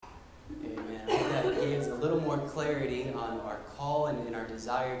little more clarity on our call and our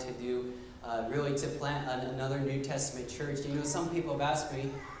desire to do, really to plant another New Testament church. You know, some people have asked me,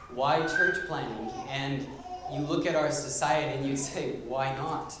 why church planting? And you look at our society and you say, why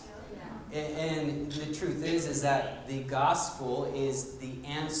not? And the truth is that the gospel is the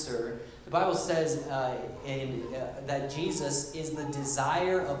answer. The Bible says that Jesus is the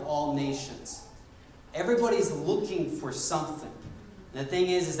desire of all nations. Everybody's looking for something. And the thing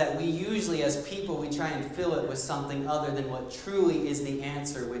is that we usually, as people, we try and fill it with something other than what truly is the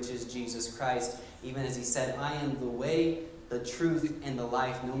answer, which is Jesus Christ. Even as he said, I am the way, the truth, and the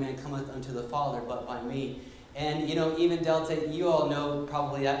life. No man cometh unto the Father but by me. And, you know, even Delta, you all know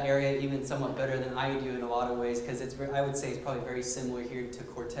probably that area even somewhat better than I do in a lot of ways, because I would say it's probably very similar here to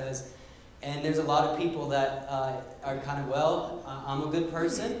Cortez. And there's a lot of people that are kind of, well, I'm a good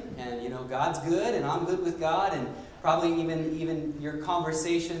person, and, you know, God's good, and I'm good with God, and probably even your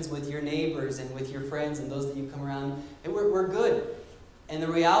conversations with your neighbors and with your friends and those that you come around, and we're good. And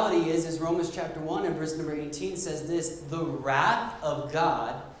the reality is Romans chapter 1 and verse number 18 says this, the wrath of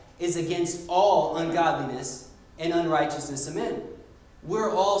God is against all ungodliness and unrighteousness of men.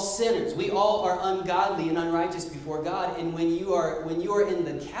 We're all sinners. We all are ungodly and unrighteous before God. And when you are in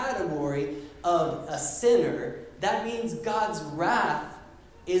the category of a sinner, that means God's wrath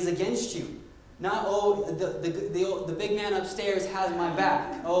is against you. Not, oh, the big man upstairs has my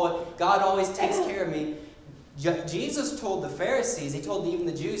back. Oh, God always takes care of me. Jesus told the Pharisees, he told even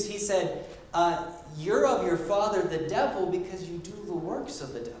the Jews, he said, you're of your father the devil because you do the works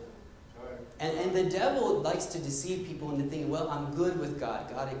of the devil. And the devil likes to deceive people into thinking, well, I'm good with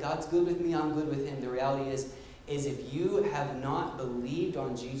God. God's good with me, I'm good with him. The reality is if you have not believed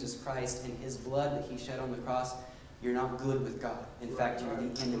on Jesus Christ and his blood that he shed on the cross, you're not good with God. In fact, you're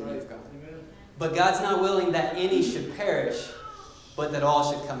the enemy of God. But God's not willing that any should perish, but that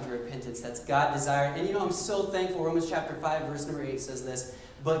all should come to repentance. That's God's desire. And you know, I'm so thankful. Romans chapter 5, verse number 8 says this,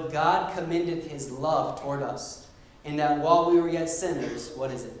 but God commended his love toward us, in that while we were yet sinners,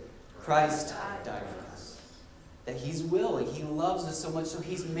 what is it? Christ died for us. That he's willing. He loves us so much. So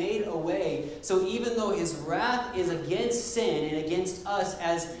he's made a way. So even though his wrath is against sin and against us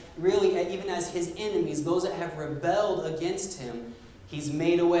as really, even as his enemies, those that have rebelled against him, he's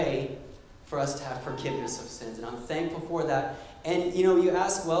made a way for us to have forgiveness of sins. And I'm thankful for that. And you know, you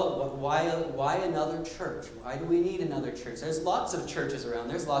ask, well, why another church? Why do we need another church? There's lots of churches around.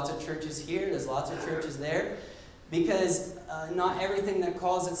 There's lots of churches here. There's lots of churches there. Because not everything that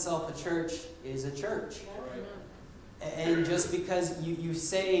calls itself a church is a church. And just because you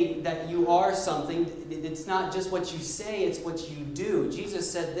say that you are something, it's not just what you say, it's what you do.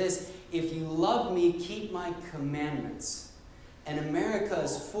 Jesus said this, if you love me, keep my commandments. And America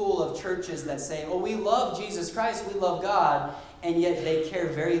is full of churches that say, oh, we love Jesus Christ, we love God, and yet they care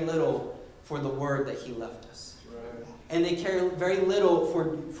very little for the word that he left us. And they care very little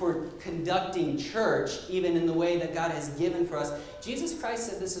for conducting church, even in the way that God has given for us. Jesus Christ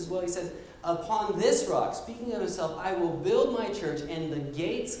said this as well. He said, upon this rock, speaking of himself, I will build my church, and the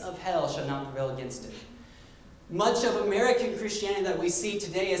gates of hell shall not prevail against it. Much of American Christianity that we see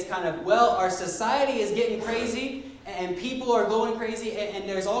today is kind of, well, our society is getting crazy, and people are going crazy, and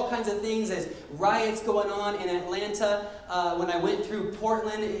there's all kinds of things. There's riots going on in Atlanta. When I went through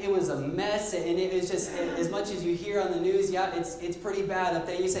Portland, it was a mess, and it was just, as much as you hear on the news, yeah, it's pretty bad up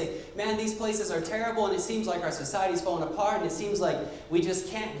there. You say, man, these places are terrible, and it seems like our society's falling apart, and it seems like we just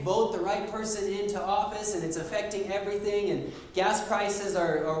can't vote the right person into office, and it's affecting everything, and gas prices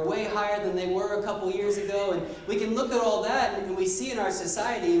are way higher than they were a couple years ago, and we can look at all that, and we see in our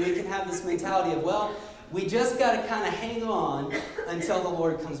society, and we can have this mentality of, well, we just got to kind of hang on until the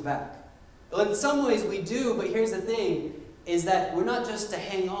Lord comes back. Well, in some ways we do, but here's the thing, is that we're not just to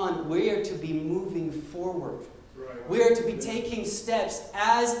hang on, we are to be moving forward. Right. We are to be taking steps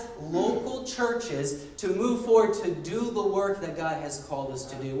as local churches to move forward to do the work that God has called us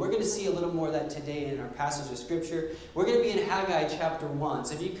to do. We're going to see a little more of that today in our passage of Scripture. We're going to be in Haggai chapter 1.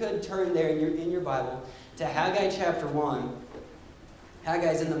 So if you could turn there in your Bible to Haggai chapter 1.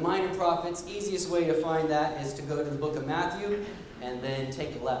 Haggai is in the Minor Prophets. Easiest way to find that is to go to the book of Matthew and then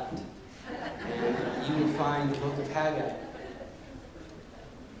take a left. And you will find the book of Haggai.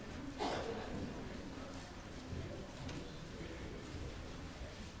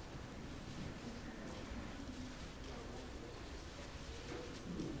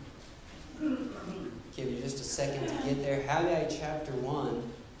 Give you just a second to get there. Haggai chapter 1.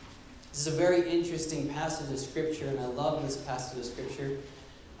 This is a very interesting passage of Scripture, and I love this passage of Scripture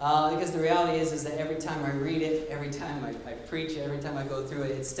because the reality is that every time I read it, every time I preach it, every time I go through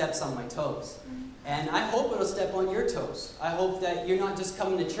it, it steps on my toes. And I hope it'll step on your toes. I hope that you're not just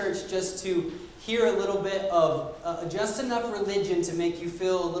coming to church just to hear a little bit of just enough religion to make you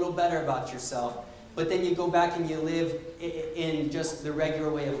feel a little better about yourself, but then you go back and you live in just the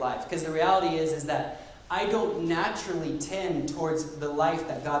regular way of life. Because the reality is that I don't naturally tend towards the life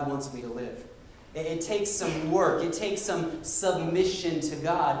that God wants me to live. It takes some work. It takes some submission to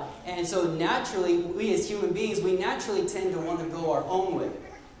God. And so naturally, we as human beings, we naturally tend to want to go our own way.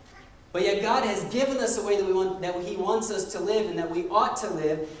 But yet God has given us a way that He wants us to live and that we ought to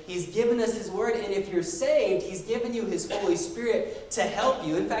live. He's given us His Word, and if you're saved, He's given you His Holy Spirit to help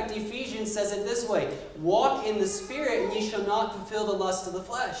you. In fact, Ephesians says it this way: walk in the Spirit, and ye shall not fulfill the lust of the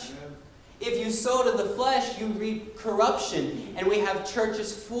flesh. Amen. If you sow to the flesh, you reap corruption. And we have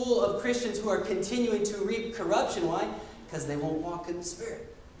churches full of Christians who are continuing to reap corruption. Why? Because they won't walk in the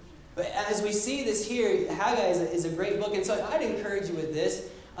Spirit. But as we see this here, Haggai is a great book. And so I'd encourage you with this,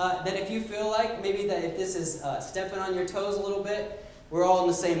 that if you feel like maybe that if this is stepping on your toes a little bit, we're all in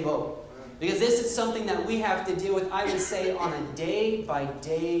the same boat. Because this is something that we have to deal with, I would say, on a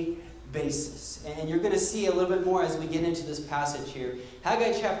day-by-day basis. And you're going to see a little bit more as we get into this passage here.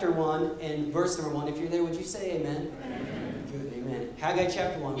 Haggai chapter 1 and verse number 1. If you're there, would you say amen? Amen. Good, amen. Haggai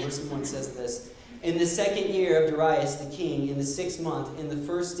chapter 1, verse 1 says this: in the 2nd year of Darius the king, in the 6th month, in the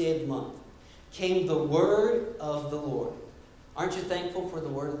 1st day of the month, came the word of the Lord. Aren't you thankful for the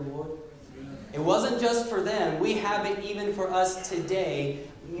word of the Lord? It wasn't just for them. We have it even for us today.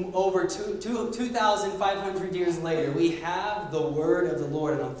 Over 2,500 years later, we have the word of the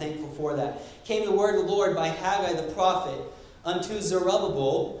Lord, and I'm thankful for that. Came the word of the Lord by Haggai the prophet unto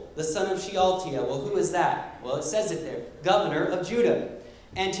Zerubbabel, the son of Shealtiel. Well, who is that? Well, it says it there. Governor of Judah.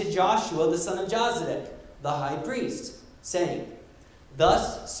 And to Joshua, the son of Jozadak, the high priest, saying,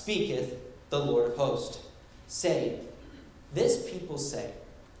 thus speaketh the Lord of hosts, saying, this people say,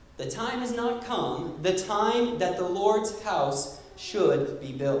 the time is not come, the time that the Lord's house should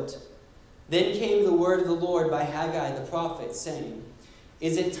be built. Then came the word of the Lord by Haggai the prophet, saying,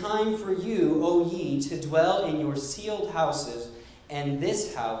 is it time for you, O ye, to dwell in your sealed houses, and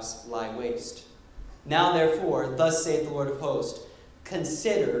this house lie waste? Now therefore, thus saith the Lord of hosts,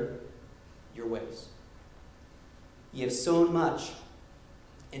 consider your ways. Ye have sown much,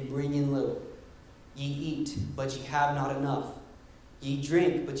 and bring in little. Ye eat, but ye have not enough. Ye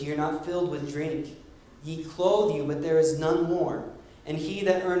drink, but ye are not filled with drink. Ye clothe you, but there is none more. And he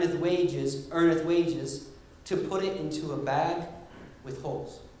that earneth wages, to put it into a bag with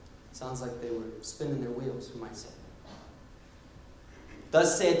holes. Sounds like they were spinning their wheels, we might say.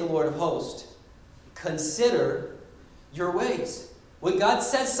 Thus saith the Lord of hosts, consider your ways. When God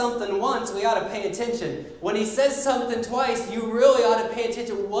says something once, we ought to pay attention. When He says something twice, you really ought to pay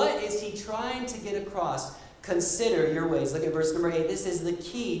attention. What is He trying to get across? Consider your ways. Look at verse number 8. This is the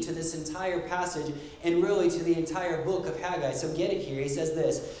key to this entire passage and really to the entire book of Haggai. So get it here. He says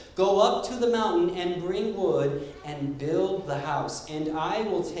this: go up to the mountain and bring wood and build the house, and I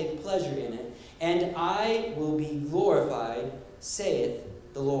will take pleasure in it, and I will be glorified, saith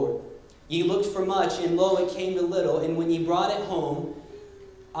the Lord. Ye looked for much, and lo, it came to little, and when ye brought it home,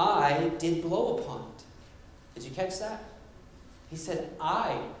 I did blow upon it. Did you catch that? He said,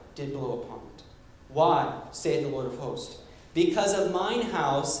 I did blow upon it. Why, saith the Lord of hosts? Because of mine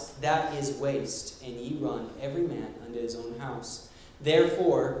house that is waste, and ye run every man unto his own house.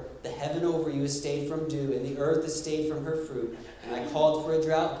 Therefore, the heaven over you is stayed from dew, and the earth is stayed from her fruit. And I called for a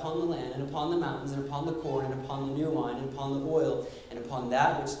drought upon the land, and upon the mountains, and upon the corn, and upon the new wine, and upon the oil, and upon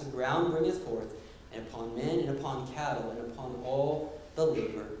that which the ground bringeth forth, and upon men, and upon cattle, and upon all the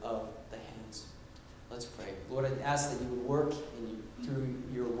labor of the hands. Let's pray. Lord, I ask that you would work through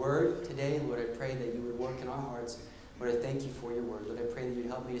your word today. Lord, I pray that you would work in our hearts. Lord, I thank you for your word. Lord, I pray that you'd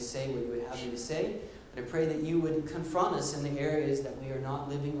help me to say what you would have me to say. Lord, I pray that you would confront us in the areas that we are not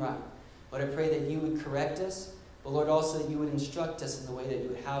living right. Lord, I pray that you would correct us, but Lord, also that you would instruct us in the way that you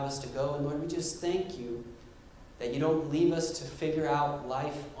would have us to go. And Lord, we just thank you that you don't leave us to figure out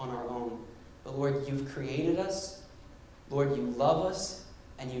life on our own. But Lord, you've created us. Lord, you love us.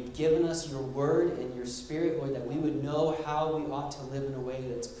 And you've given us your word and your spirit, Lord, that we would know how we ought to live in a way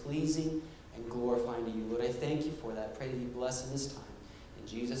that's pleasing and glorifying to you. Lord, I thank you for that. I pray that you bless in this time. In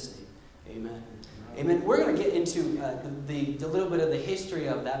Jesus' name, amen. Amen. We're going to get into the little bit of the history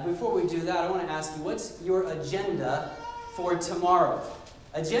of that. Before we do that, I want to ask you, what's your agenda for tomorrow?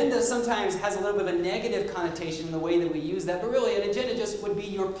 Agenda sometimes has a little bit of a negative connotation in the way that we use that, but really an agenda just would be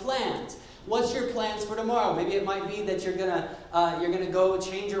your plans. What's your plans for tomorrow? Maybe it might be that you're gonna go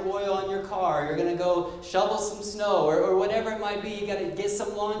change your oil on your car. You're gonna go shovel some snow, or whatever it might be. You got to get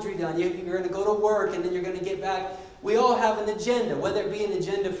some laundry done. You're gonna go to work, and then you're gonna get back. We all have an agenda, whether it be an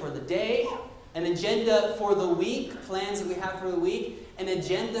agenda for the day, An agenda for the week, plans that we have for the week. An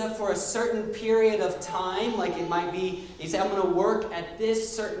agenda for a certain period of time, like it might be, you say, I'm going to work at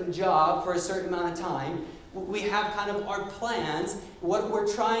this certain job for a certain amount of time. We have kind of our plans, what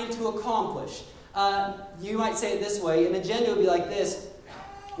we're trying to accomplish. You might say it this way, an agenda would be like this.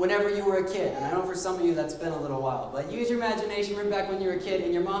 Whenever you were a kid, and I know for some of you that's been a little while, but use your imagination. Remember back when you were a kid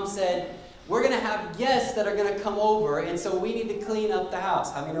and your mom said, we're going to have guests that are going to come over, and so we need to clean up the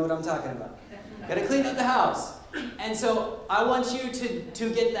house. How many know what I'm talking about? Got to clean up the house. And so I want you to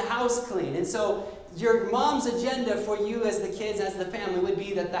get the house clean. And so your mom's agenda for you as the kids, as the family, would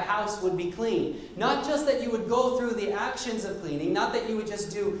be that the house would be clean. Not just that you would go through the actions of cleaning, not that you would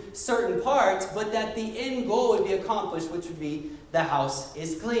just do certain parts, but that the end goal would be accomplished, which would be the house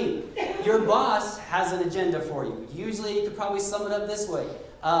is clean. Your boss has an agenda for you. Usually you could probably sum it up this way.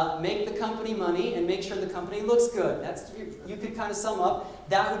 Make the company money and make sure the company looks good. You could kind of sum up,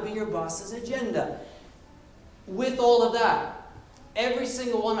 that would be your boss's agenda. With all of that, every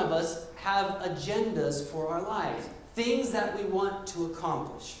single one of us have agendas for our lives. Things that we want to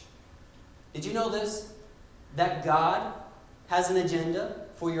accomplish. Did you know this? That God has an agenda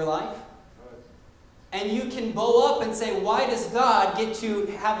for your life? And you can bow up and say, why does God get to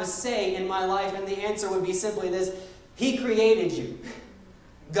have a say in my life? And the answer would be simply this: He created you.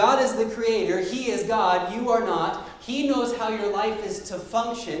 God is the creator. He is God. You are not. He knows how your life is to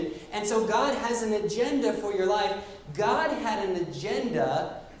function. And so God has an agenda for your life. God had an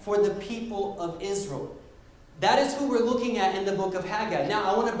agenda for the people of Israel. That is who we're looking at in the book of Haggai. Now,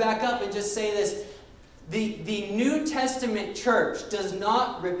 I want to back up and just say this. The New Testament church does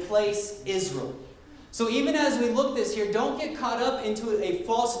not replace Israel. So even as we look this here, don't get caught up into a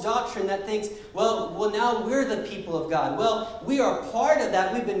false doctrine that thinks, well, now we're the people of God. Well, we are part of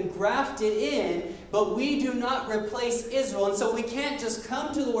that. We've been grafted in, but we do not replace Israel. And so we can't just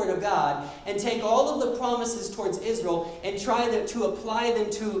come to the Word of God and take all of the promises towards Israel and try to apply them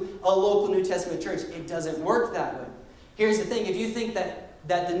to a local New Testament church. It doesn't work that way. Here's the thing. If you think that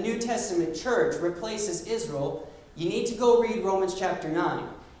the New Testament church replaces Israel, you need to go read Romans chapter 9.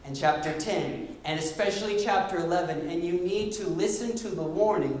 And chapter 10, and especially chapter 11, and you need to listen to the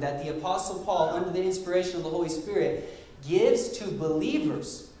warning that the Apostle Paul, under the inspiration of the Holy Spirit, gives to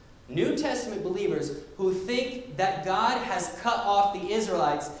believers, New Testament believers, who think that God has cut off the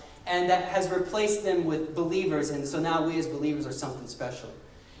Israelites and that has replaced them with believers, and so now we as believers are something special.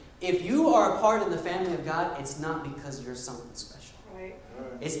 If you are a part of the family of God, it's not because you're something special. Right.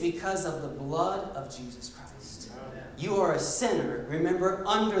 It's because of the blood of Jesus Christ. You are a sinner, remember,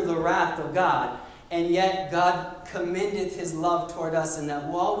 under the wrath of God. And yet God commended His love toward us, and that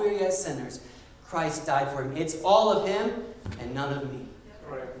while we were yet sinners, Christ died for Him. It's all of Him and none of me.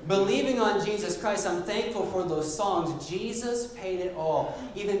 Right. Believing on Jesus Christ, I'm thankful for those songs. Jesus paid it all.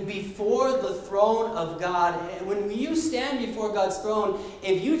 Even before the throne of God. When you stand before God's throne,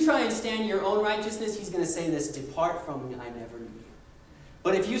 if you try and stand your own righteousness, He's going to say this: depart from me, I never knew you.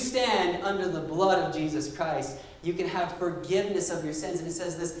 But if you stand under the blood of Jesus Christ, you can have forgiveness of your sins. And it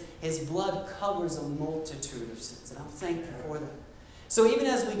says this: His blood covers a multitude of sins. And I'm thankful for that. So even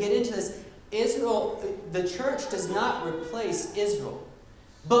as we get into this, Israel, the church does not replace Israel.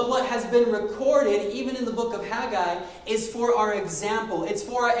 But what has been recorded, even in the book of Haggai, is for our example. It's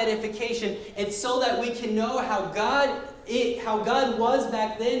for our edification. It's so that we can know how God was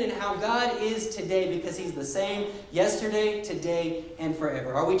back then and how God is today, because He's the same yesterday, today, and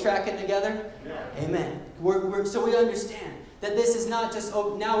forever. Are we tracking together? Yeah. Amen. So we understand that this is not just,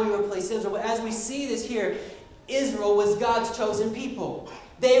 oh, now we replace Israel. But as we see this here, Israel was God's chosen people.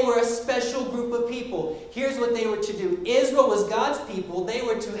 They were a special group of people. Here's what they were to do. Israel was God's people. They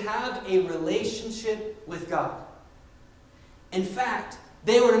were to have a relationship with God. In fact,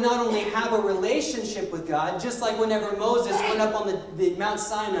 they were to not only have a relationship with God, just like whenever Moses went up on the Mount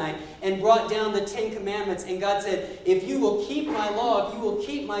Sinai and brought down the 10 Commandments, and God said, if you will keep my law, if you will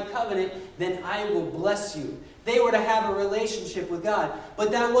keep my covenant, then I will bless you. They were to have a relationship with God.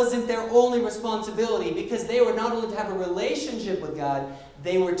 But that wasn't their only responsibility, because they were not only to have a relationship with God,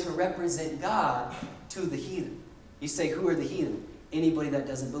 they were to represent God to the heathen. You say, who are the heathen? Anybody that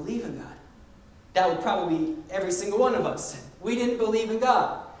doesn't believe in God. That would probably be every single one of us. We didn't believe in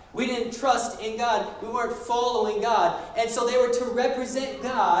God. We didn't trust in God. We weren't following God. And so they were to represent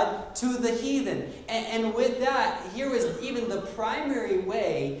God to the heathen. And with that, here is even the primary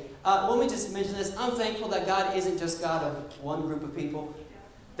way. Let me just mention this. I'm thankful that God isn't just God of one group of people.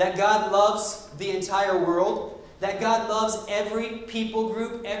 That God loves the entire world. That God loves every people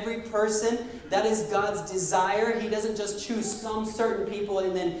group, every person. That is God's desire. He doesn't just choose some certain people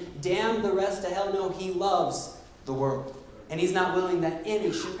and then damn the rest to hell. No, He loves the world. And He's not willing that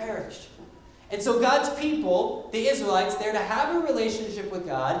any should perish. And so God's people, the Israelites, they're to have a relationship with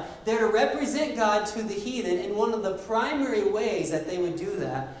God. They're to represent God to the heathen. And one of the primary ways that they would do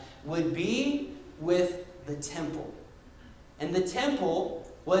that would be with the temple. And the temple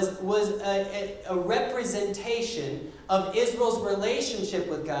was a representation of Israel's relationship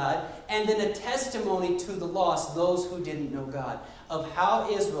with God, and then a testimony to the lost, those who didn't know God, of how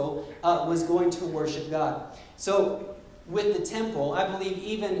Israel was going to worship God. So with the temple, I believe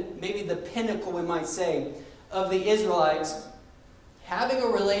even maybe the pinnacle, we might say, of the Israelites having a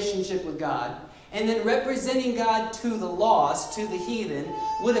relationship with God and then representing God to the lost, to the heathen,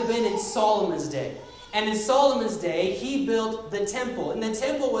 would have been in Solomon's day. And in Solomon's day, he built the temple. And the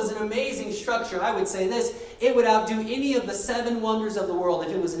temple was an amazing structure. I would say this, it would outdo any of the 7 wonders of the world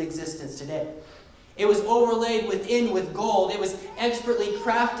if it was in existence today. It was overlaid within with gold. It was expertly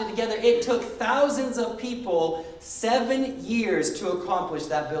crafted together. It took thousands of people 7 years to accomplish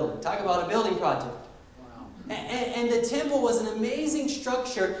that building. Talk about a building project. Wow. And the temple was an amazing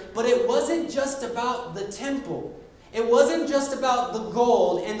structure, but it wasn't just about the temple. It wasn't just about the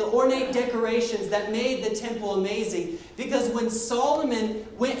gold and the ornate decorations that made the temple amazing. Because when Solomon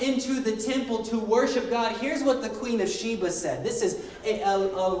went into the temple to worship God, here's what the Queen of Sheba said. This is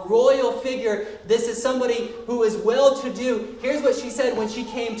a royal figure. This is somebody who is well-to-do. Here's what she said when she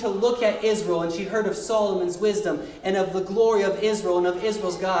came to look at Israel and she heard of Solomon's wisdom and of the glory of Israel and of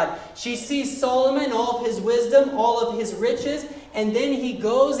Israel's God. She sees Solomon, all of his wisdom, all of his riches, and then he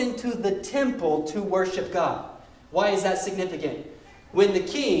goes into the temple to worship God. Why is that significant? When the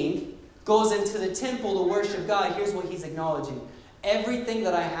king goes into the temple to worship God, here's what he's acknowledging. Everything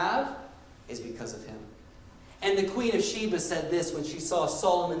that I have is because of him. And the Queen of Sheba said this when she saw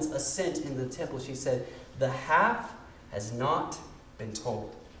Solomon's ascent in the temple. She said, the half has not been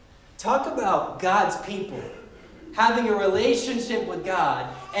told. Talk about God's people having a relationship with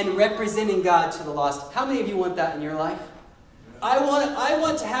God and representing God to the lost. How many of you want that in your life? I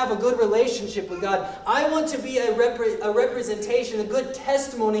want to have a good relationship with God. I want to be a representation, a good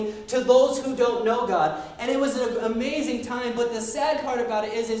testimony to those who don't know God. And it was an amazing time, but the sad part about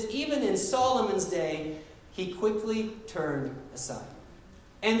it is even in Solomon's day, he quickly turned aside.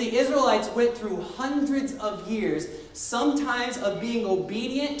 And the Israelites went through hundreds of years, sometimes of being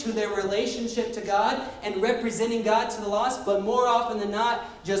obedient to their relationship to God and representing God to the lost, but more often than not,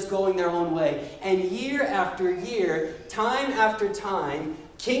 just going their own way. And year after year, time after time,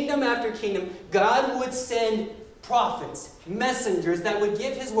 kingdom after kingdom, God would send prophets, messengers that would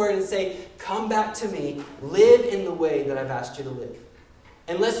give his word and say, come back to me, live in the way that I've asked you to live.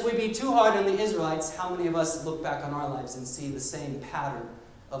 And lest we be too hard on the Israelites, how many of us look back on our lives and see the same pattern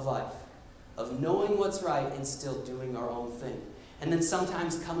of life, of knowing what's right and still doing our own thing? And then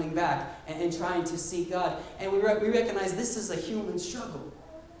sometimes coming back and trying to seek God. And we recognize this is a human struggle.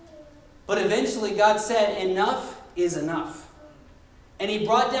 But eventually God said, enough is enough. And he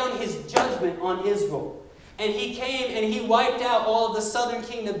brought down his judgment on Israel. And he came and he wiped out all of the southern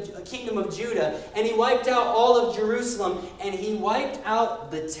kingdom of Judah. And he wiped out all of Jerusalem. And he wiped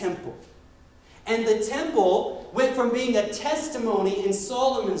out the temple. And the temple went from being a testimony in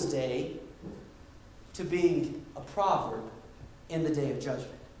Solomon's day to being a proverb in the day of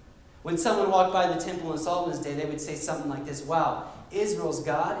judgment. When someone walked by the temple in Solomon's day, they would say something like this, wow, Israel's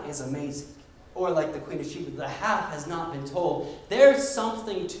God is amazing. Or like the Queen of Sheba, the half has not been told. There's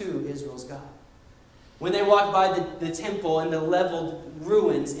something to Israel's God. When they walked by the temple and the leveled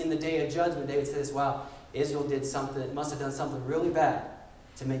ruins in the day of judgment, they would say this, wow, Israel must have done something really bad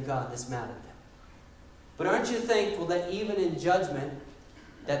to make God this mad at them. But aren't you thankful that even in judgment,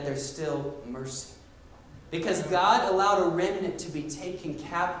 that there's still mercy? Because God allowed a remnant to be taken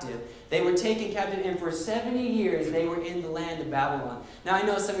captive. They were taken captive, and for 70 years, they were in the land of Babylon. Now, I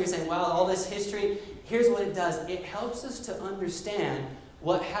know some of you are saying, wow, all this history, here's what it does. It helps us to understand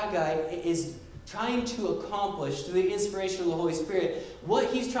what Haggai is trying to accomplish through the inspiration of the Holy Spirit, what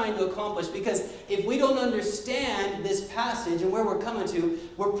he's trying to accomplish. Because if we don't understand this passage and where we're coming to,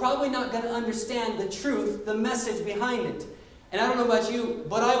 we're probably not going to understand the truth, the message behind it. And I don't know about you,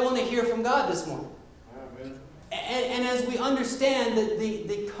 but I want to hear from God this morning. Amen. And as we understand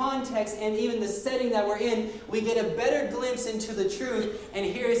the context and even the setting that we're in, we get a better glimpse into the truth. And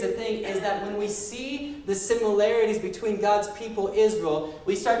here's the thing, is that when we see the similarities between God's people, Israel,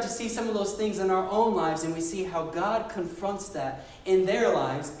 we start to see some of those things in our own lives, and we see how God confronts that in their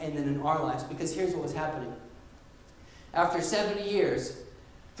lives and then in our lives. Because here's what was happening. After 70 years,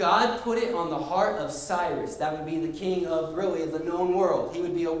 God put it on the heart of Cyrus. That would be the king of really the known world. He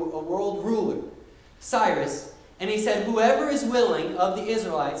would be a world ruler. Cyrus. And he said, whoever is willing of the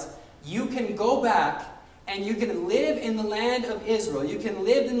Israelites, you can go back and you can live in the land of Israel. You can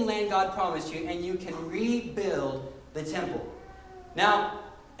live in the land God promised you, and you can rebuild the temple. Now,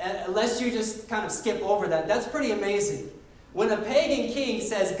 unless you just kind of skip over that, that's pretty amazing. When a pagan king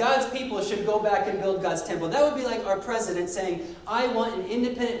says God's people should go back and build God's temple, that would be like our president saying, I want an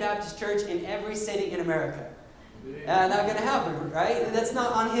independent Baptist church in every city in America. Not going to happen, right? That's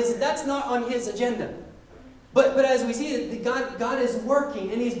not on his agenda. But as we see, God is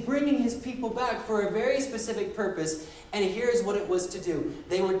working, and He's bringing His people back for a very specific purpose. And here's what it was to do.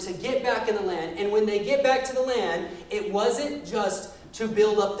 They were to get back in the land. And when they get back to the land, it wasn't just to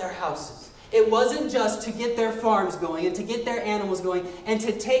build up their houses. It wasn't just to get their farms going and to get their animals going and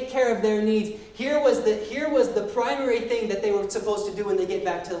to take care of their needs. Here was the primary thing that they were supposed to do when they get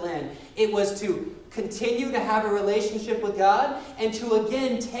back to the land. It was to continue to have a relationship with God and to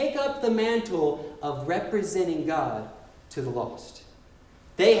again take up the mantle of representing God to the lost.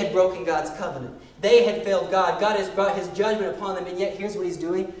 They had broken God's covenant. They had failed God. God has brought His judgment upon them, and yet here's what He's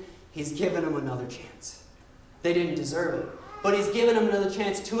doing. He's given them another chance. They didn't deserve it. But He's given them another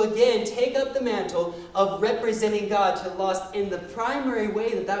chance to again take up the mantle of representing God to the lost. And the primary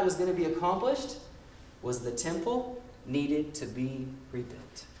way that was going to be accomplished was the temple needed to be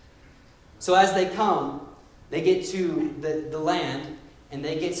rebuilt. So as they come, they get to the land, and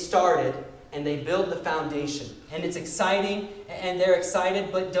they get started, and they build the foundation. And it's exciting, and they're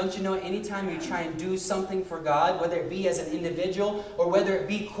excited, but don't you know, anytime you try and do something for God, whether it be as an individual or whether it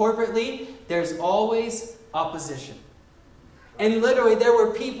be corporately, there's always opposition. And literally, there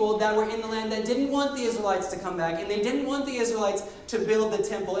were people that were in the land that didn't want the Israelites to come back, and they didn't want the Israelites to build the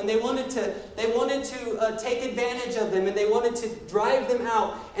temple, and they wanted to take advantage of them, and they wanted to drive them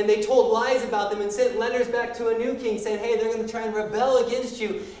out, and they told lies about them and sent letters back to a new king saying, hey, they're going to try and rebel against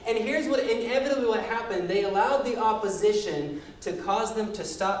you. And here's what inevitably what happened. They allowed the opposition to cause them to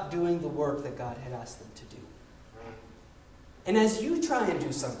stop doing the work that God had asked them to do. And as you try and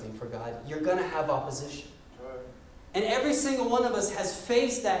do something for God, you're going to have opposition. And every single one of us has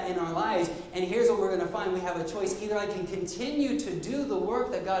faced that in our lives. And here's what we're going to find. We have a choice. Either I can continue to do the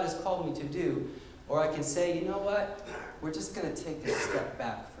work that God has called me to do, or I can say, you know what? We're just going to take a step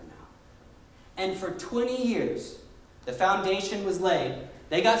back for now. And for 20 years, the foundation was laid.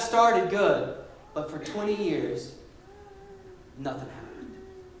 They got started good. But for 20 years, nothing happened.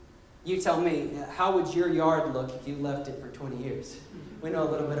 You tell me, how would your yard look if you left it for 20 years? We know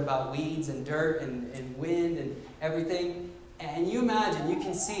a little bit about weeds and dirt and wind and everything. And you imagine, you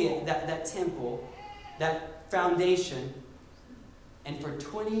can see it, that temple, that foundation, and for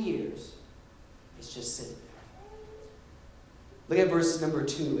 20 years, it's just sitting there. Look at verse number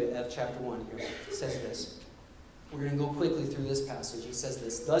 2 of chapter 1 here. It says this. We're going to go quickly through this passage. He says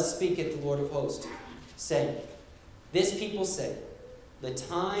this, Thus speaketh the Lord of hosts, saying, This people say, The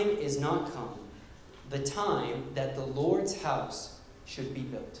time is not come, the time that the Lord's house should be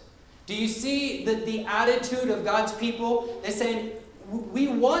built. Do you see the attitude of God's people? They're saying, we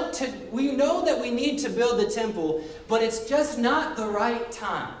know that we need to build the temple, but it's just not the right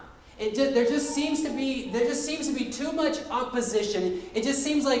time. There just seems to be too much opposition. It just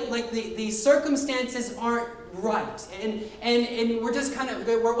seems like the circumstances aren't right. And we're just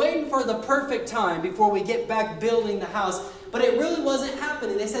we're waiting for the perfect time before we get back building the house. But it really wasn't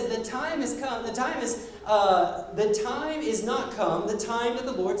happening. They said the time is come. The time is not come. The time that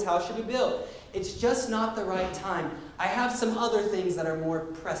the Lord's house should be built. It's just not the right time. I have some other things that are more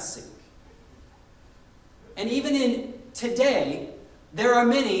pressing. And even in today, there are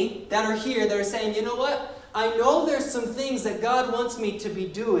many that are here that are saying, you know what? I know there's some things that God wants me to be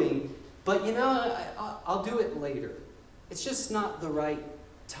doing, but you know, I'll do it later. It's just not the right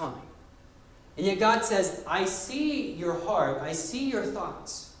time. And yet God says, I see your heart, I see your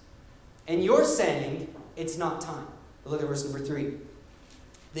thoughts. And you're saying it's not time. Look at verse number 3.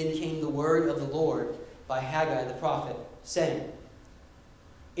 Then came the word of the Lord by Haggai the prophet, saying,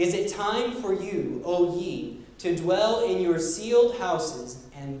 Is it time for you, O ye, to dwell in your sealed houses,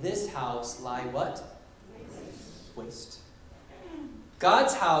 and this house lie what? Waste.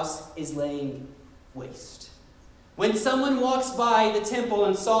 God's house is laying waste. When someone walks by the temple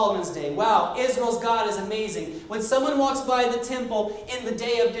in Solomon's day, wow, Israel's God is amazing. When someone walks by the temple in the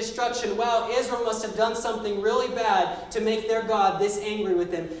day of destruction, wow, Israel must have done something really bad to make their God this angry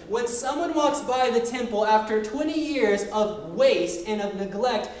with them. When someone walks by the temple after 20 years of waste and of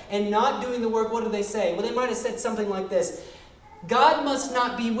neglect and not doing the work, what do they say? Well, they might have said something like this: God must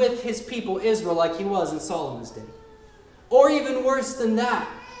not be with his people Israel like he was in Solomon's day. Or even worse than that,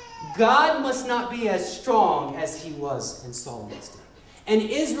 God must not be as strong as he was in Solomon's day. And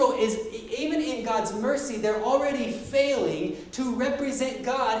Israel is, even in God's mercy, they're already failing to represent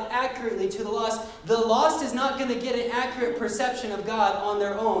God accurately to the lost. The lost is not going to get an accurate perception of God on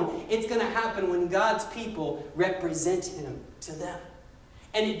their own. It's going to happen when God's people represent Him to them.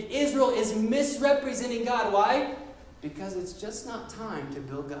 And Israel is misrepresenting God. Why? Because it's just not time to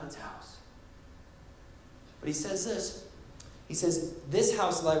build God's house. But He says this. He says, this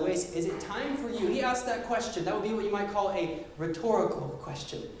house lie waste. Is it time for you? He asked that question. That would be what you might call a rhetorical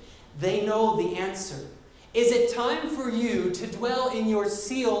question. They know the answer. Is it time for you to dwell in your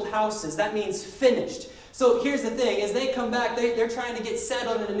sealed houses? That means finished. So here's the thing. As they come back, they're trying to get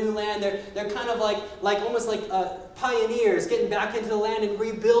settled in a new land. They're kind of almost like pioneers getting back into the land and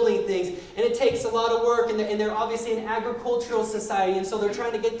rebuilding things. And it takes a lot of work. And they're obviously an agricultural society. And so they're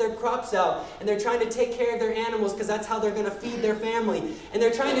trying to get their crops out. And they're trying to take care of their animals because that's how they're going to feed their family. And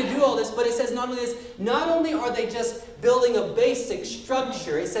they're trying to do all this. But it says not only are they just building a basic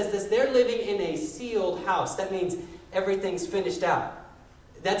structure. It says this, they're living in a sealed house. That means everything's finished out.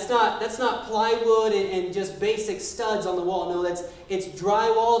 That's not plywood and just basic studs on the wall. No, it's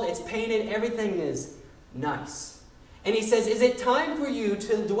drywalled, it's painted, everything is nice. And he says, is it time for you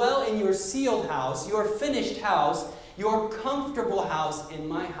to dwell in your sealed house, your finished house, your comfortable house? In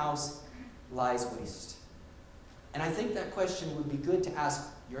my house lies waste. And I think that question would be good to ask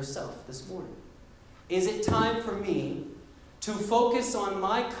yourself this morning. Is it time for me to focus on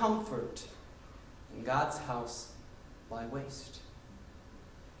my comfort and God's house lie waste?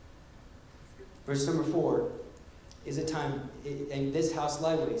 Verse number 4, is it time, and this house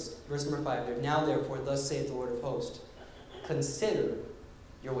lie waste. Verse number 5, now therefore, thus saith the Lord of hosts, consider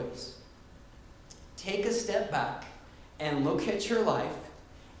your ways. Take a step back and look at your life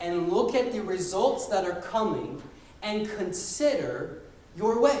and look at the results that are coming and consider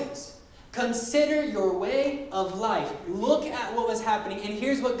your ways. Consider your way of life. Look at what was happening. And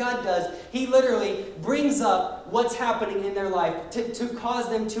here's what God does. He literally brings up what's happening in their life to cause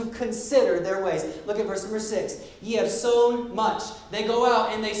them to consider their ways. Look at verse number 6. Ye have sown much. They go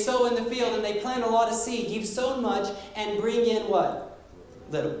out and they sow in the field and they plant a lot of seed. You've sown much and bring in what?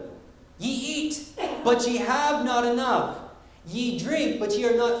 Little. Ye eat, but ye have not enough. Ye drink, but ye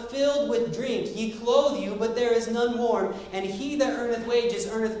are not filled with drink. Ye clothe you, but there is none warm. And he that earneth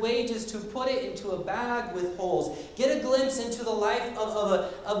wages to put it into a bag with holes. Get a glimpse into the life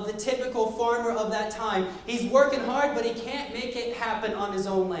of the typical farmer of that time. He's working hard, but he can't make it happen on his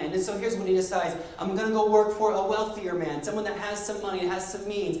own land. And so here's what he decides. I'm going to go work for a wealthier man, someone that has some money, has some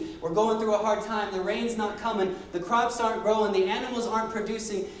means. We're going through a hard time. The rain's not coming. The crops aren't growing. The animals aren't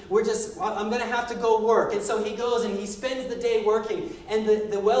producing. I'm going to have to go work. And so he goes and he spends the day working, and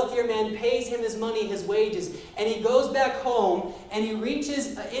the wealthier man pays him his money, his wages, and he goes back home and he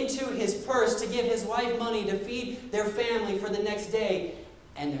reaches into his purse to give his wife money to feed their family for the next day,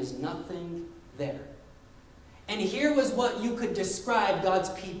 and there's nothing there. And here was what you could describe God's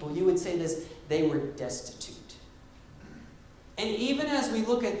people. You would say this: they were destitute. And even as we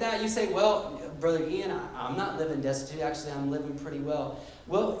look at that, you say, well, Brother Ian, I'm not living destitute. Actually, I'm living pretty well.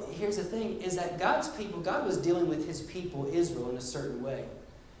 Well, here's the thing, is that God's people, God was dealing with His people, Israel, in a certain way.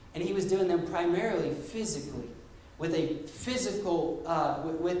 And He was doing them primarily physically, with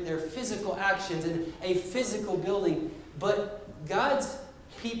with their physical actions and a physical building. But God's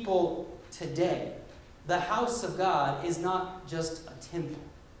people today, the house of God, is not just a temple.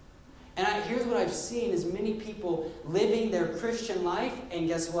 And here's what I've seen is many people living their Christian life, and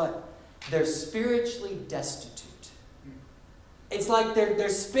guess what? They're spiritually destitute. It's like they're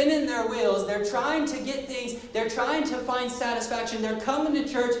spinning their wheels. They're trying to get things. They're trying to find satisfaction. They're coming to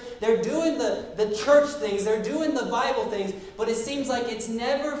church. They're doing the church things. They're doing the Bible things. But it seems like it's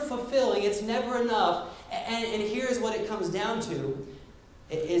never fulfilling. It's never enough. And here's what it comes down to,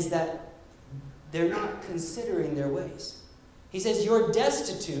 is that they're not considering their ways. He says, you're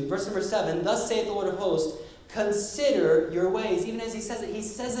destitute. Verse number 7, thus saith the Lord of hosts, consider your ways. Even as he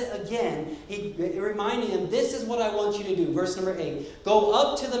says it again. Reminding them, this is what I want you to do. Verse number 8, go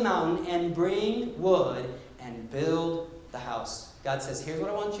up to the mountain and bring wood and build the house. God says, here's what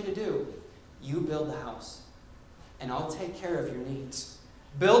I want you to do. You build the house, and I'll take care of your needs.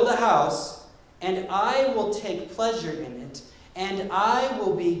 Build the house, and I will take pleasure in it, and I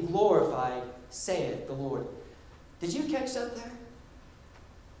will be glorified, saith the Lord. Did you catch that there?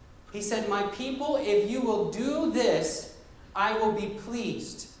 He said, my people, if you will do this, I will be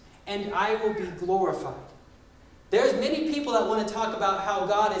pleased and I will be glorified. There's many people that want to talk about how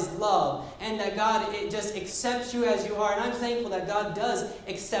God is love and that God just accepts you as you are. And I'm thankful that God does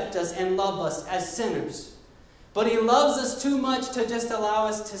accept us and love us as sinners. But he loves us too much to just allow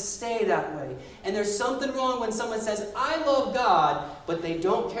us to stay that way. And there's something wrong when someone says, I love God, but they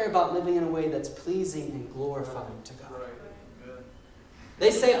don't care about living in a way that's pleasing and glorifying to God. They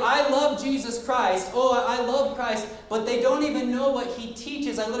say, I love Jesus Christ. Oh, I love Christ. But they don't even know what he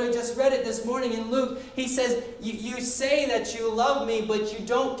teaches. I literally just read it this morning in Luke. He says, you say that you love me, but you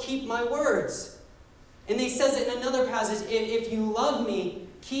don't keep my words. And he says it in another passage, if you love me,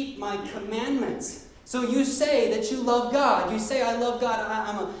 keep my commandments. So you say that you love God. You say, I love God.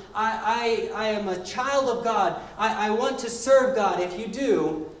 I am a child of God. I want to serve God. If you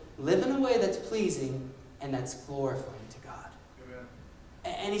do, live in a way that's pleasing and that's glorifying to God. Amen.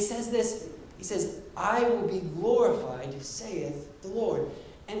 And he says this. He says, I will be glorified, saith the Lord.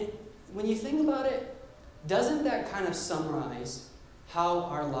 And when you think about it, doesn't that kind of summarize how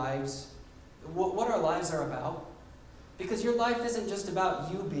our lives, what our lives are about? Because your life isn't just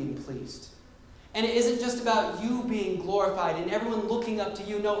about you being pleased. And it isn't just about you being glorified and everyone looking up to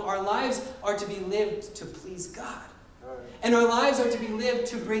you. No, our lives are to be lived to please God. And our lives are to be lived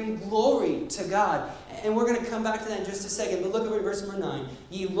to bring glory to God. And we're going to come back to that in just a second. But look at verse number 9.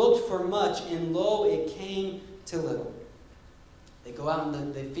 Ye looked for much, and lo, it came to little. They go out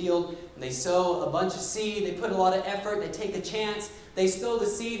in the field, and they sow a bunch of seed. They put a lot of effort. They take a chance. They sow the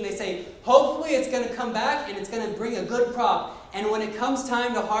seed, and they say, hopefully it's going to come back, and it's going to bring a good crop. And when it comes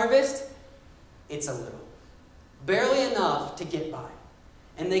time to harvest, it's a little. Barely enough to get by.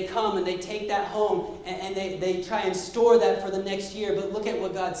 And they come and they take that home and they try and store that for the next year. But look at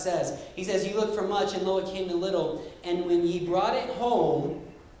what God says. He says, you looked for much, and lo, it came to little. And when ye brought it home,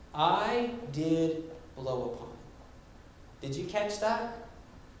 I did blow upon it. Did you catch that?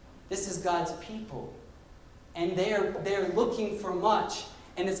 This is God's people. And they're looking for much.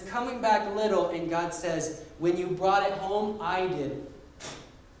 And it's coming back little. And God says, when you brought it home, I did.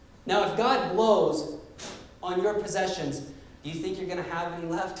 Now, if God blows on your possessions, do you think you're going to have any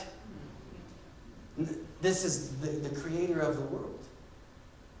left? This is the creator of the world.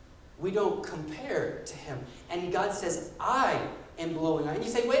 We don't compare to him. And God says, I am blowing on. And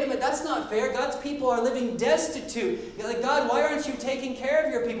you say, wait a minute, that's not fair. God's people are living destitute. You're like, God, why aren't you taking care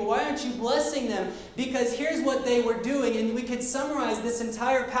of your people? Why aren't you blessing them? Because here's what they were doing. And we could summarize this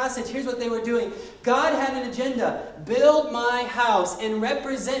entire passage. Here's what they were doing. God had an agenda. Build my house and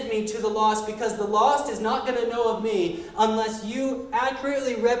represent me to the lost, because the lost is not going to know of me unless you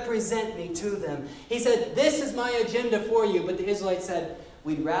accurately represent me to them. He said, this is my agenda for you. But the Israelites said,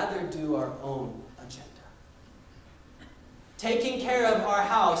 we'd rather do our own agenda. Taking care of our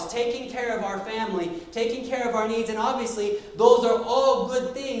house, taking care of our family, taking care of our needs. And obviously, those are all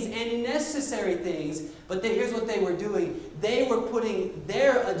good things and necessary things. But here's what they were doing. They were putting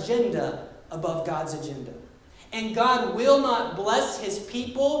their agenda above God's agenda. And God will not bless his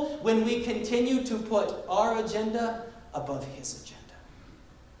people when we continue to put our agenda above his agenda.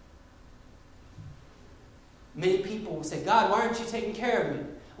 Many people will say, God, why aren't you taking care of me?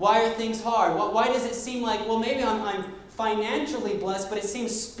 Why are things hard? Why does it seem like, well, maybe I'm financially blessed, but it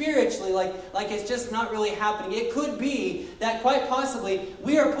seems spiritually like it's just not really happening. It could be that quite possibly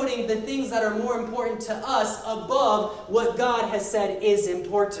we are putting the things that are more important to us above what God has said is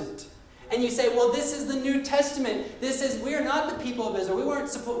important. And you say, well, this is the New Testament. We are not the people of Israel.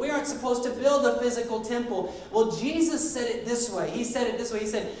 We aren't supposed to build a physical temple. Well, Jesus said it this way. He said it this way. He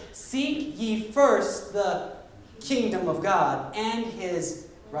said, seek ye first the kingdom of God and his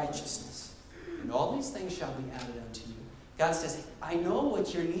righteousness, and all these things shall be added unto you. God says, I know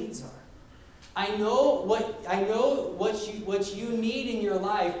what your needs are. I know what you need in your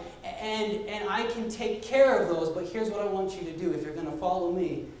life, and I can take care of those. But here's what I want you to do. If you're going to follow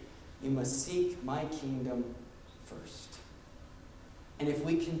me, you must seek my kingdom first. And if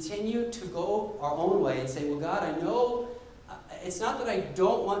we continue to go our own way and say, well, God, I know it's not that I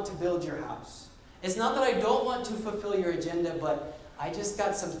don't want to build your house. It's not that I don't want to fulfill your agenda, but I just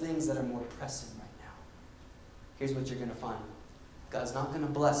got some things that are more pressing right now. Here's what you're going to find. God's not going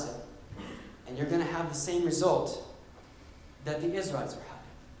to bless it. And you're going to have the same result that the Israelites were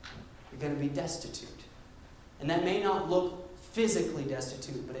having. You're going to be destitute. And that may not look physically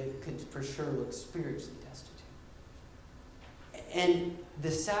destitute, but it could for sure look spiritually destitute. And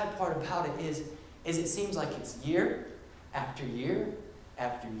the sad part about it is it seems like it's year after year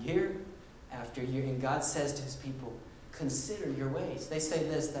after year after year. And God says to his people, consider your ways. They say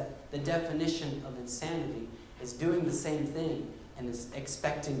this, that the definition of insanity is doing the same thing and is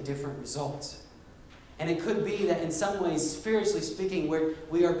expecting different results. And it could be that in some ways, spiritually speaking, where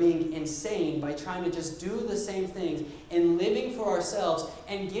we are being insane by trying to just do the same things and living for ourselves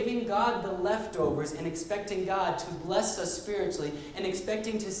and giving God the leftovers and expecting God to bless us spiritually and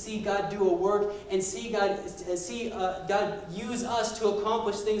expecting to see God do a work and see God use us to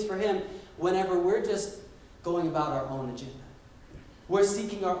accomplish things for Him whenever we're just going about our own agenda. We're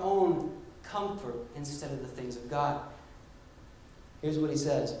seeking our own comfort instead of the things of God. Here's what he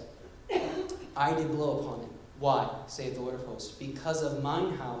says. I did blow upon him. Why? Saith the Lord of hosts. Because of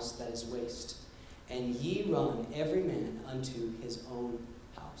mine house that is waste, and ye run every man unto his own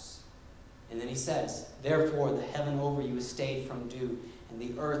house. And then he says, therefore the heaven over you is stayed from dew, and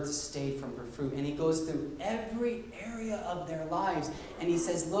the earth stayed from her fruit. And he goes through every area of their lives, and he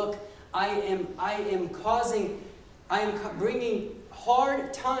says, look, I am bringing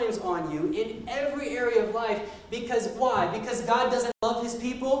hard times on you in every area of life. Because why? Because God doesn't love His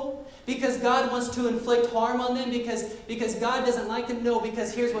people? Because God wants to inflict harm on them? Because God doesn't like them? No,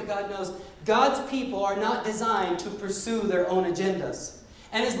 because here's what God knows. God's people are not designed to pursue their own agendas.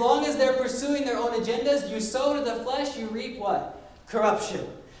 And as long as they're pursuing their own agendas, you sow to the flesh, you reap what? Corruption.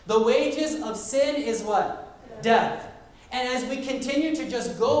 The wages of sin is what? Death. And as we continue to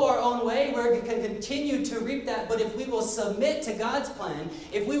just go our own way, we're going to continue to reap that. But if we will submit to God's plan,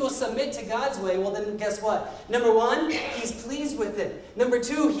 if we will submit to God's way, well then guess what? Number one, He's pleased with it. Number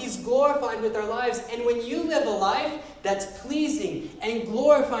two, He's glorified with our lives. And when you live a life that's pleasing and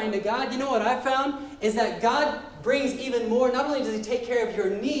glorifying to God, you know what I found? Is that God brings even more. Not only does He take care of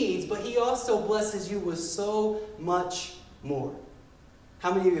your needs, but He also blesses you with so much more.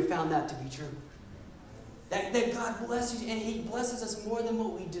 How many of you found that to be true? That God blesses you, and He blesses us more than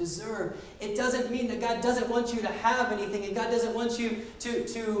what we deserve. It doesn't mean that God doesn't want you to have anything, and God doesn't want you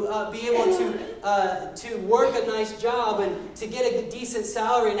to be able to work a nice job and to get a decent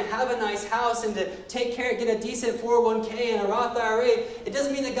salary and to have a nice house and to get a decent 401k and a Roth IRA. It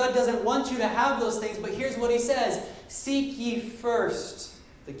doesn't mean that God doesn't want you to have those things, but here's what He says. Seek ye first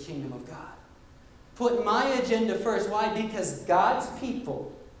the kingdom of God. Put my agenda first. Why? Because God's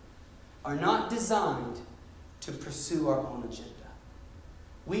people are not designed to pursue our own agenda.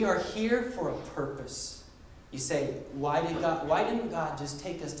 We are here for a purpose. You say, why didn't God just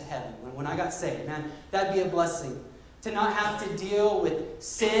take us to heaven when I got saved? Man, that'd be a blessing. To not have to deal with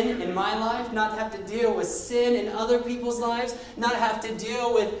sin in my life, not have to deal with sin in other people's lives, not have to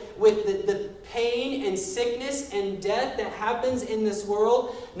deal with the pain and sickness and death that happens in this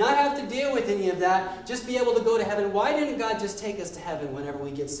world, not have to deal with any of that, just be able to go to heaven. Why didn't God just take us to heaven whenever we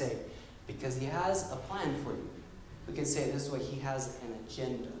get saved? Because He has a plan for you. We can say it this way, He has an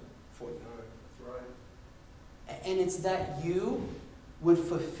agenda for you. That's right. And it's that you would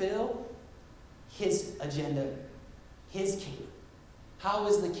fulfill His agenda, His kingdom. How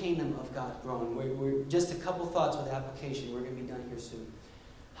is the kingdom of God growing? We're just a couple thoughts with application. We're going to be done here soon.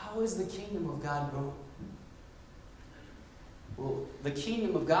 How is the kingdom of God growing? Well, the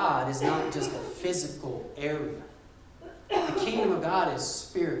kingdom of God is not just a physical area. The kingdom of God is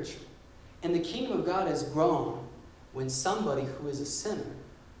spiritual. And the kingdom of God has grown when somebody who is a sinner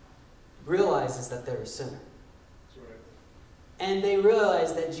realizes that they're a sinner. That's right. And they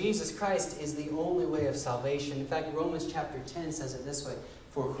realize that Jesus Christ is the only way of salvation. In fact, Romans chapter 10 says it this way,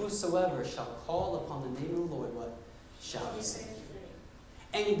 for whosoever shall call upon the name of the Lord, what? Shall be saved.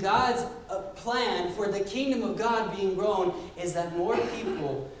 And God's plan for the kingdom of God being grown is that more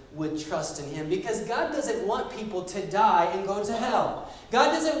people would trust in Him. Because God doesn't want people to die and go to hell.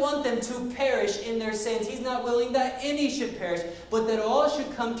 God doesn't want them to perish in their sins. He's not willing that any should perish, but that all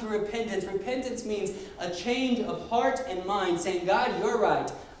should come to repentance. Repentance means a change of heart and mind, saying, God, you're right,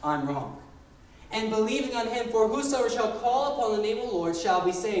 I'm wrong. And believing on Him, for whosoever shall call upon the name of the Lord shall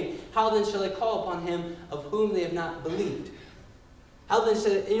be saved. How then shall they call upon Him of whom they have not believed? How then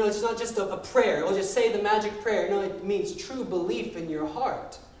should it's not just a prayer. We'll just say the magic prayer. No, it means true belief in your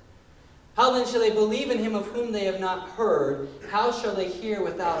heart. How then shall they believe in Him of whom they have not heard? How shall they hear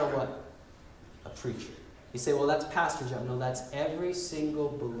without a what? A preacher. You say, well, that's pastor's job. No, that's every single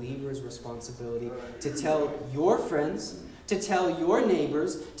believer's responsibility to tell your friends, to tell your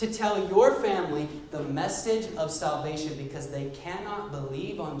neighbors, to tell your family the message of salvation, because they cannot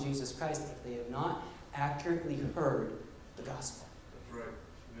believe on Jesus Christ if they have not accurately heard the gospel. That's right.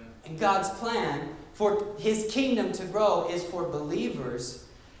 Amen. And God's plan for His kingdom to grow is for believers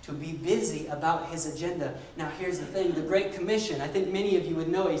to be busy about His agenda. Now here's the thing, the Great Commission. I think many of you would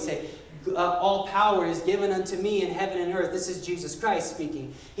know. He say, all power is given unto me in heaven and earth. This is Jesus Christ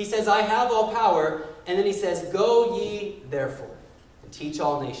speaking. He says, I have all power. And then He says, go ye therefore and teach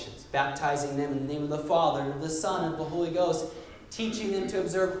all nations, baptizing them in the name of the Father and of the Son and of the Holy Ghost, teaching them to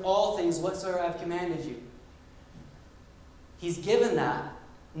observe all things whatsoever I have commanded you. He's given that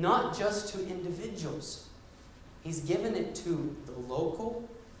not just to individuals. He's given it to the local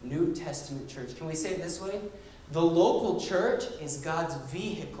New Testament church. Can we say it this way? The local church is God's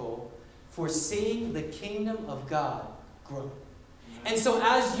vehicle for seeing the kingdom of God grow. And so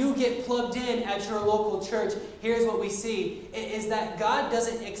as you get plugged in at your local church, here's what we see, is that God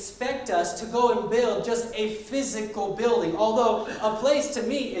doesn't expect us to go and build just a physical building. Although a place to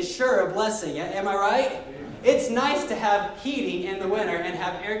meet is sure a blessing. Am I right? It's nice to have heating in the winter and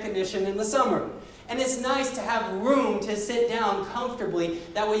have air conditioning in the summer. And it's nice to have room to sit down comfortably.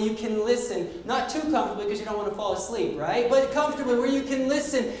 That way you can listen. Not too comfortably because you don't want to fall asleep, right? But comfortably where you can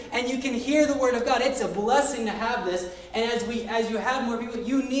listen and you can hear the Word of God. It's a blessing to have this. And as you have more people,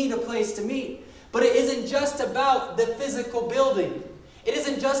 you need a place to meet. But it isn't just about the physical building. It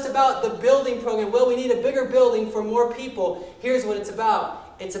isn't just about the building program. Well, we need a bigger building for more people. Here's what it's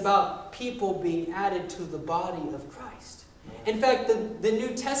about. It's about people being added to the body of Christ. In fact, the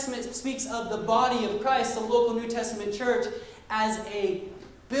New Testament speaks of the body of Christ, the local New Testament church, as a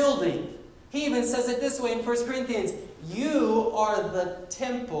building. He even says it this way in 1 Corinthians, you are the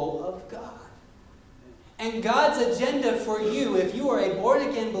temple of God. And God's agenda for you, if you are a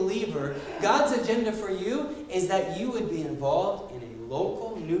born-again believer, God's agenda for you is that you would be involved in a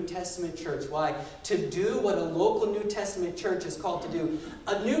local New Testament church. Why? To do what a local New Testament church is called to do.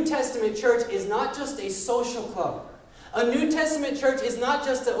 A New Testament church is not just a social club. A New Testament church is not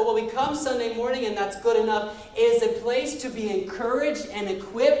just we come Sunday morning and that's good enough. It is a place to be encouraged and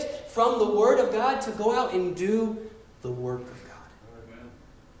equipped from the Word of God to go out and do the work of God. Amen.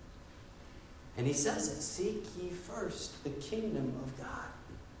 And he says it, seek ye first the kingdom of God.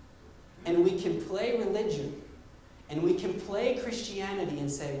 And we can play religion. And we can play Christianity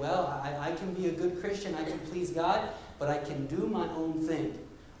and say, well, I can be a good Christian, I can please God, but I can do my own thing.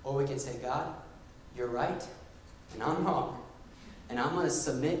 Or we can say, God, you're right. And I'm wrong. And I'm going to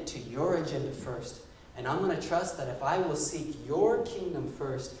submit to your agenda first. And I'm going to trust that if I will seek your kingdom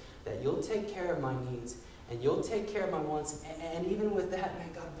first, that you'll take care of my needs. And you'll take care of my wants. And even with that, man,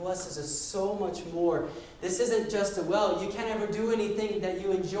 God blesses us so much more. This isn't just you can't ever do anything that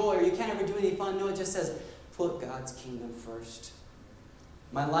you enjoy or you can't ever do anything fun. No, it just says, put God's kingdom first.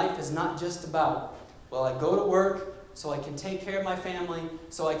 My life is not just about, I go to work, so I can take care of my family,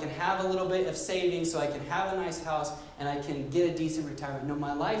 so I can have a little bit of savings, so I can have a nice house, and I can get a decent retirement. No,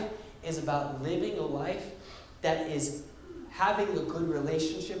 my life is about living a life that is having a good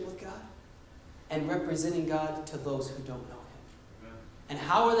relationship with God and representing God to those who don't know Him. Amen. And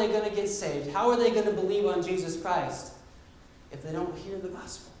how are they going to get saved? How are they going to believe on Jesus Christ if they don't hear the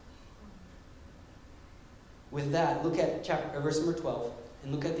gospel? With that, look at verse number 12,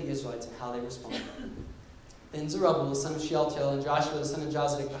 and look at the Israelites and how they respond. Then Zerubbabel, the son of Shealtiel, and Joshua, the son of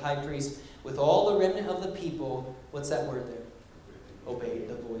Jozadak, the high priest, with all the remnant of the people, what's that word there? Obeyed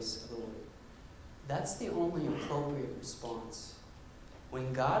the voice of the Lord. That's the only appropriate response.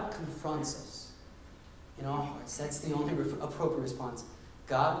 When God confronts us in our hearts, that's the only appropriate response.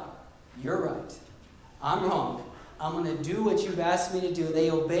 God, you're right. I'm wrong. I'm going to do what you've asked me to do.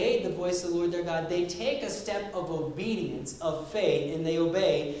 They obeyed the voice of the Lord their God. They take a step of obedience, of faith, and they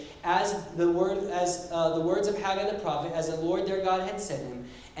obey as the words of Haggai the prophet, as the Lord their God had sent him.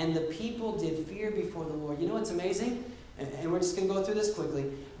 And the people did fear before the Lord. You know what's amazing? And we're just going to go through this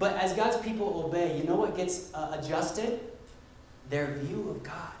quickly. But as God's people obey, you know what gets adjusted? Their view of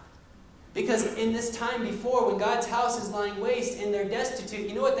God. Because in this time before, when God's house is lying waste and they're destitute,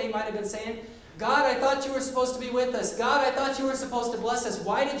 you know what they might have been saying? God, I thought you were supposed to be with us. God, I thought you were supposed to bless us.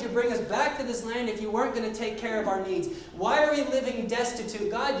 Why did you bring us back to this land if you weren't going to take care of our needs? Why are we living destitute?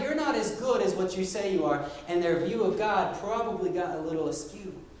 God, you're not as good as what you say you are. And their view of God probably got a little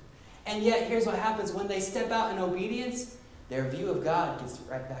askew. And yet, here's what happens. When they step out in obedience, their view of God gets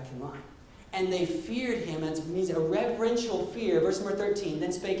right back in line. And they feared him, and it means a reverential fear. Verse number 13,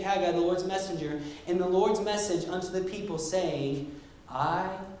 then spake Haggai, the Lord's messenger, in the Lord's message unto the people, saying, I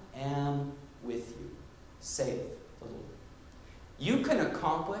am with you, saith the Lord. You can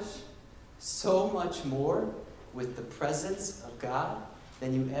accomplish so much more with the presence of God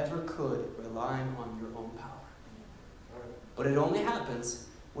than you ever could relying on your own power. But it only happens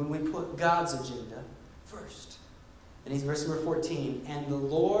when we put God's agenda first. And he's verse number 14. And the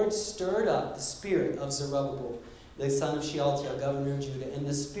Lord stirred up the spirit of Zerubbabel, the son of Shealtiel, governor of Judah, and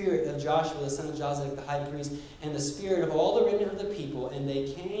the spirit of Joshua, the son of Jozadak, the high priest, and the spirit of all the remnant of the people. And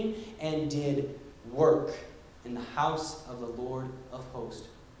they came and did work in the house of the Lord of hosts,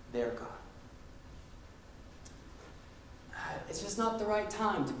 their God. It's just not the right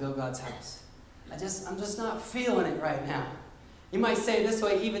time to build God's house. I'm just not feeling it right now. You might say it this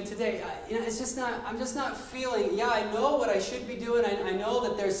way even today. It's just not, I'm just not feeling, I know what I should be doing. I know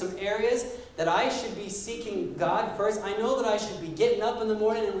that there's some areas that I should be seeking God first. I know that I should be getting up in the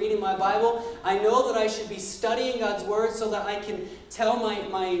morning and reading my Bible. I know that I should be studying God's Word so that I can tell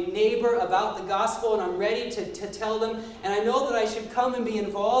my neighbor about the gospel and I'm ready to tell them. And I know that I should come and be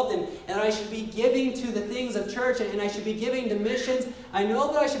involved and I should be giving to the things of church and I should be giving to missions. I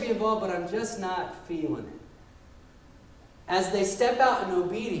know that I should be involved, but I'm just not feeling it. As they step out in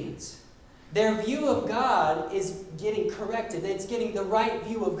obedience, their view of God is getting corrected. It's getting the right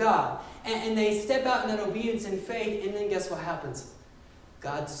view of God. And they step out in that obedience and faith, and then guess what happens?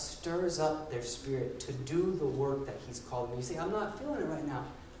 God stirs up their spirit to do the work that He's called them. You say, I'm not feeling it right now.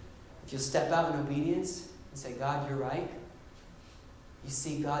 If you step out in obedience and say, God, you're right, you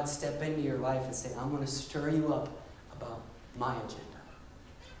see God step into your life and say, I'm going to stir you up about my agenda.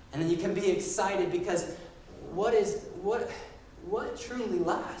 And then you can be excited because what truly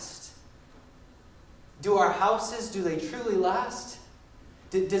lasts? Do our houses, do they truly last?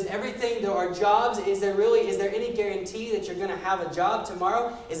 Does everything, our jobs, is there any guarantee that you're going to have a job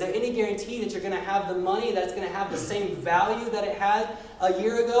tomorrow? Is there any guarantee that you're going to have the money that's going to have the same value that it had a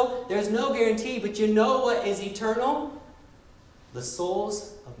year ago? There's no guarantee, but you know what is eternal? The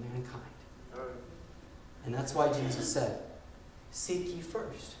souls of mankind. And that's why Jesus said, seek ye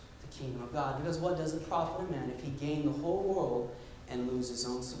first the kingdom of God. Because what does it profit a man if he gain the whole world and lose his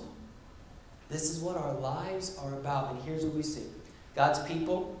own soul? This is what our lives are about. And here's what we see. God's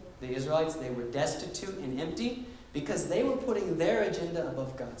people, the Israelites, they were destitute and empty because they were putting their agenda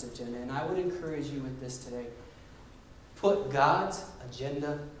above God's agenda. And I would encourage you with this today. Put God's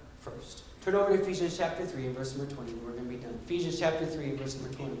agenda first. Turn over to Ephesians chapter 3 and verse number 20. We're going to be done. Ephesians chapter 3 and verse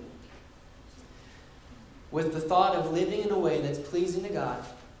number 20. With the thought of living in a way that's pleasing to God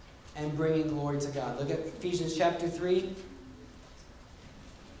and bringing glory to God. Look at Ephesians chapter 3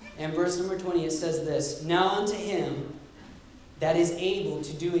 and verse number 20. It says this, now unto Him that is able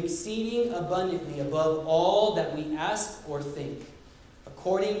to do exceeding abundantly above all that we ask or think,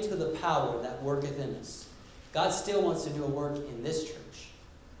 according to the power that worketh in us. God still wants to do a work in this church.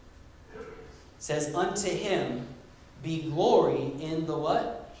 It says, unto Him be glory in the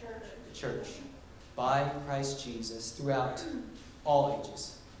what? Church. By Christ Jesus throughout all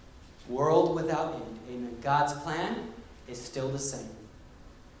ages. World without end. Amen. God's plan is still the same.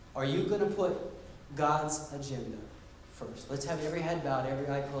 Are you going to put God's agenda first? Let's have every head bowed,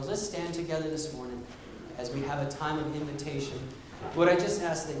 every eye closed. Let's stand together this morning as we have a time of invitation. Lord, I just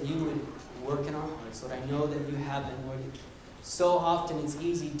ask that you would work in our hearts. Lord, I know that you have been, Lord. So often it's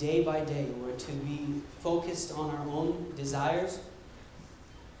easy day by day, Lord, to be focused on our own desires.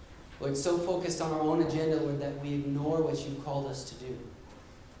 Lord, so focused on our own agenda, Lord, that we ignore what you called us to do.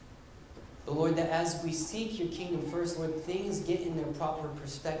 But Lord, that as we seek your kingdom first, Lord, things get in their proper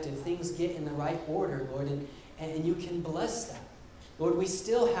perspective. Things get in the right order, Lord, and you can bless that. Lord, we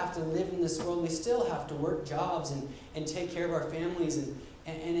still have to live in this world. We still have to work jobs and take care of our families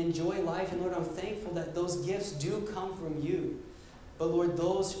and enjoy life. And Lord, I'm thankful that those gifts do come from you. But Lord,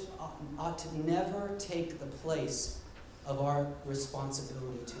 those ought to never take the place of our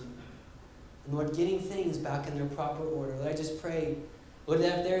responsibility to you. And Lord, getting things back in their proper order. Lord, I just pray, Lord,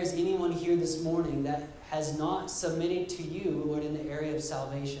 that if there is anyone here this morning that has not submitted to you, Lord, in the area of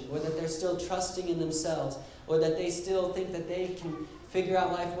salvation, Lord, that they're still trusting in themselves, or that they still think that they can figure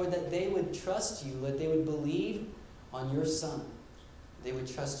out life, Lord, that they would trust you, that they would believe on your Son. They would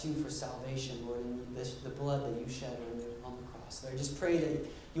trust you for salvation, Lord, in the blood that you shed on the cross. Lord, I just pray that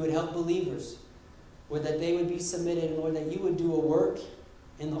you would help believers, Lord, that they would be submitted, and Lord, that you would do a work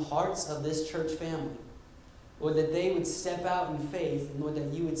in the hearts of this church family. Lord, that they would step out in faith, and Lord,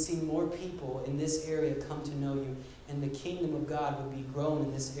 that you would see more people in this area come to know you, and the kingdom of God would be grown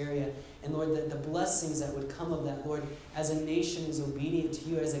in this area. And Lord, that the blessings that would come of that, Lord, as a nation is obedient to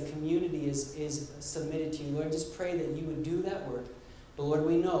you, as a community is submitted to you. Lord, just pray that you would do that work. But Lord,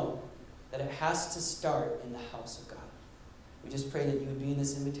 we know that it has to start in the house of God. We just pray that you would be in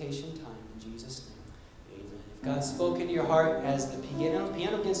this invitation time. In Jesus' name, amen. If God spoke into your heart as the piano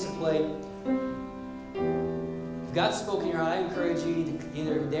begins to play, if God spoke in your heart, I encourage you to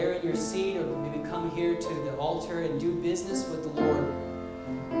either there in your seat or maybe come here to the altar and do business with the Lord.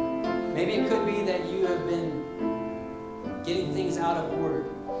 Maybe it could be that you have been getting things out of order.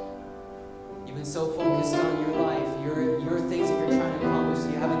 You've been so focused on your life, your things that you're trying to accomplish,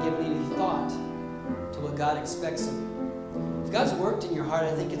 you haven't given any thought to what God expects of you. If God's worked in your heart,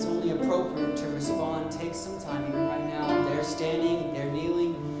 I think it's only appropriate to respond. Take some time, even right now. They're standing, they're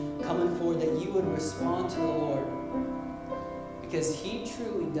kneeling, coming forward, that you would respond to the Lord. Because He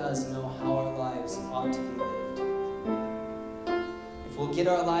truly does know how our lives ought to be lived.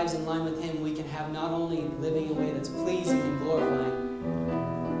 get our lives in line with Him, we can have not only living in a way that's pleasing and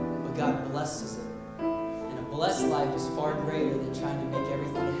glorifying, but God blesses it. And a blessed life is far greater than trying to make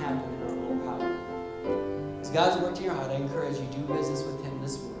everything happen in our own power. As God's worked in your heart, I encourage you, do business with Him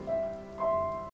this morning.